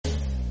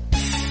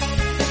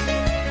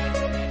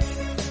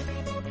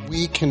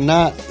We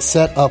cannot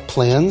set up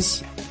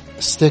plans,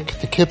 stick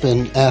the kip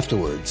in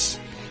afterwards,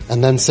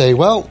 and then say,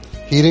 well,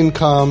 he didn't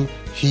come,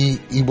 he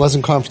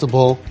wasn't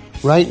comfortable.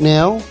 Right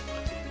now,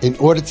 in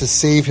order to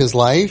save his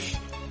life,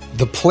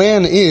 the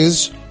plan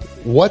is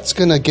what's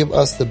going to give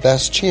us the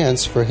best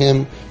chance for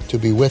him to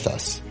be with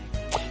us.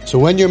 So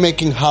when you're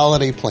making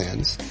holiday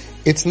plans,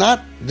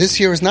 this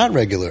year is not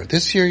regular.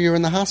 This year you're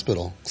in the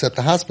hospital, except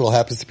the hospital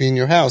happens to be in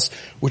your house,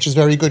 which is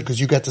very good because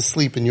you get to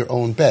sleep in your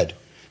own bed.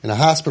 In a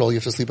hospital, you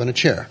have to sleep on a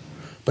chair.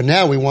 But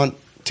now we want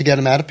to get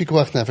him out of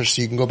Pikuach Nefesh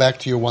so you can go back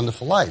to your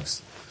wonderful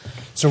lives.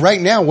 So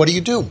right now, what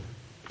do?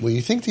 Well,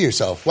 you think to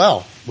yourself,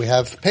 well, we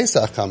have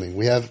Pesach coming.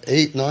 We have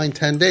 8, 9,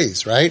 10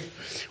 days, right?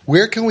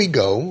 Where can we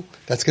go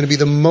that's going to be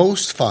the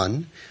most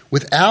fun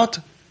without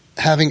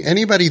having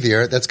anybody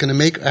there that's going to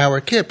make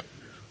our kip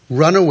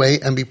run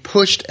away and be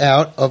pushed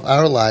out of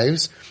our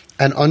lives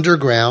and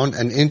underground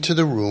and into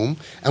the room?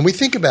 And we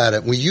think about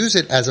it. We use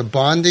it as a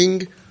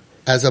bonding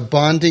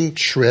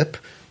trip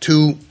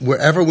to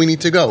wherever we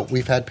need to go.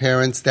 We've had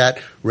parents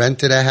that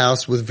rented a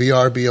house with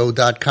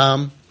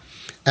vrbo.com,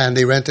 and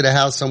they rented a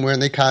house somewhere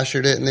and they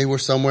kashered it and they were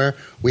somewhere.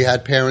 We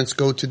had parents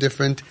go to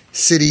different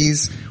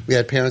cities. We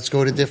had parents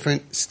go to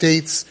different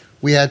states.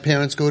 We had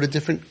parents go to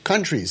different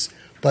countries.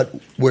 But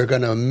we're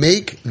going to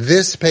make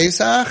this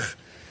Pesach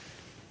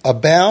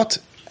about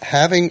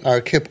having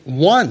our kip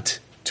want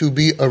to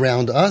be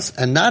around us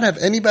and not have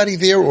anybody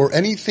there or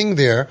anything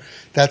there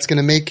that's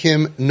going to make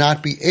him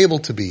not be able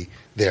to be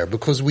there,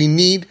 because we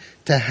need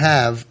to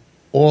have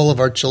all of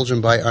our children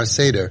by our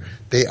Seder.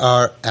 They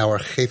are our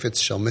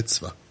chefetz shel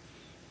mitzvah.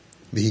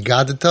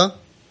 V'higadata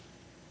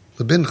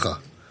lebincha.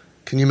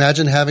 Can you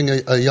imagine having a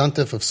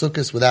yontif of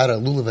Sukkot without a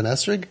lulav and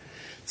esrog?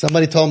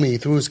 Somebody told me he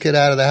threw his kid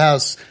out of the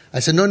house. I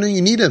said, no,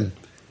 you need him.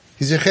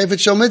 He's your chefetz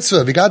shel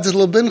mitzvah. V'higadata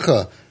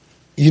lebincha.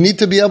 You need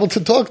to be able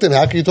to talk to him.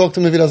 How can you talk to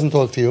him if he doesn't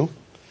talk to you?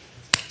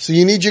 So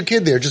you need your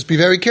kid there. Just be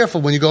very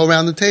careful when you go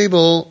around the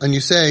table and you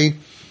say,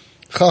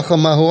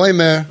 Chacham mahu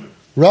omer,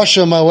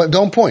 Rasha mahu,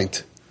 don't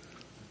point.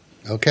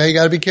 Okay, you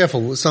gotta be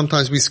careful.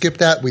 Sometimes we skip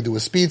that, we do a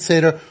speed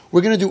seder.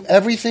 We're gonna do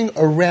everything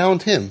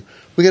around him.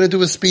 We're gonna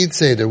do a speed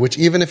seder, which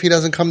even if he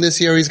doesn't come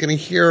this year, he's gonna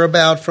hear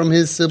about from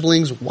his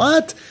siblings.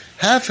 What?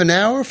 Half an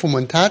hour from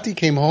when Tati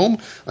came home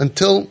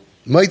until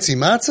Moitzi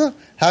Matzah?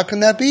 How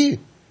can that be?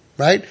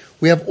 Right?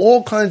 We have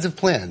all kinds of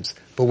plans.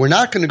 But we're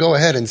not going to go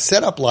ahead and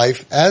set up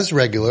life as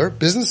regular,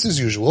 business as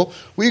usual.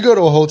 We go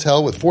to a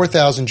hotel with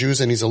 4,000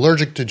 Jews and he's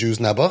allergic to Jews,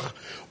 Nebuch.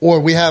 Or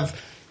we have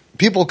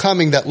people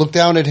coming that look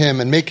down at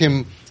him and make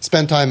him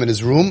spend time in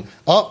his room.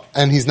 Oh,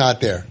 and he's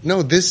not there.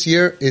 No, this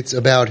year it's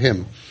about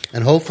him.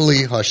 And hopefully,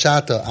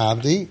 Hashata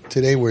Abdi,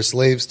 today we're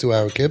slaves to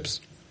our kips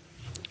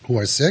who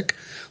are sick.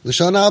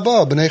 L'shana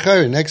haba, b'nei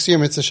chayri, next year,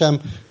 Mitzvah Hashem,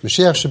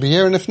 Mashiach should be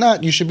here. And if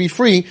not, you should be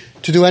free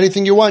to do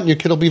anything you want and your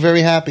kid will be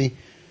very happy.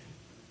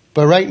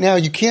 But right now,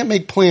 you can't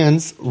make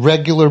plans,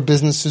 regular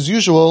business as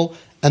usual,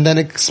 and then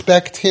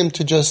expect him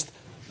to just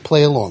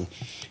play along.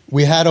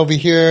 We had over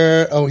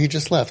here, he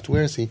just left.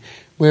 Where is he?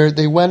 Where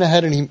they went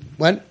ahead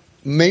and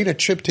made a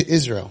trip to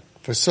Israel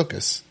for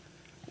Sukkot.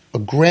 A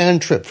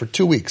grand trip for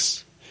 2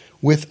 weeks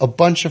with a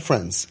bunch of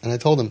friends. And I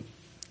told him,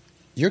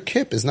 your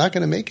kip is not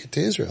going to make it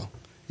to Israel.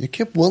 Your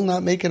kip will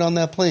not make it on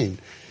that plane.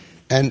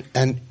 And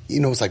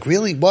it's like,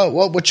 really?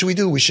 What should we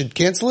do? We should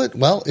cancel it?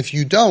 Well, if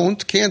you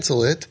don't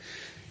cancel it,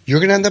 you're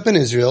going to end up in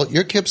Israel.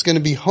 Your kip's going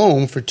to be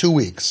home for 2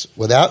 weeks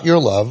without your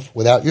love,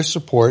 without your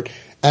support,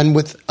 and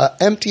with an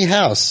empty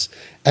house.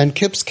 And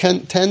kips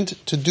can tend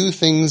to do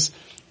things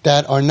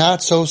that are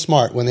not so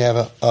smart when they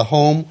have a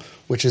home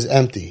which is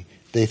empty.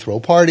 They throw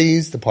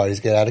parties. The parties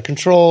get out of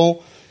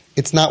control.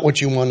 It's not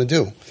what you want to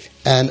do.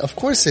 And of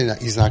course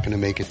he's not going to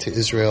make it to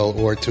Israel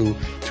or to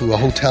a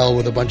hotel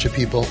with a bunch of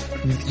people.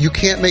 You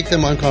can't make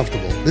them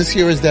uncomfortable. This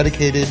year is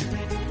dedicated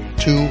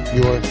to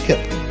your kip.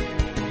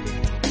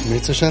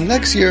 Mitzvah Hashem,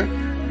 next year,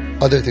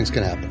 other things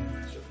can happen.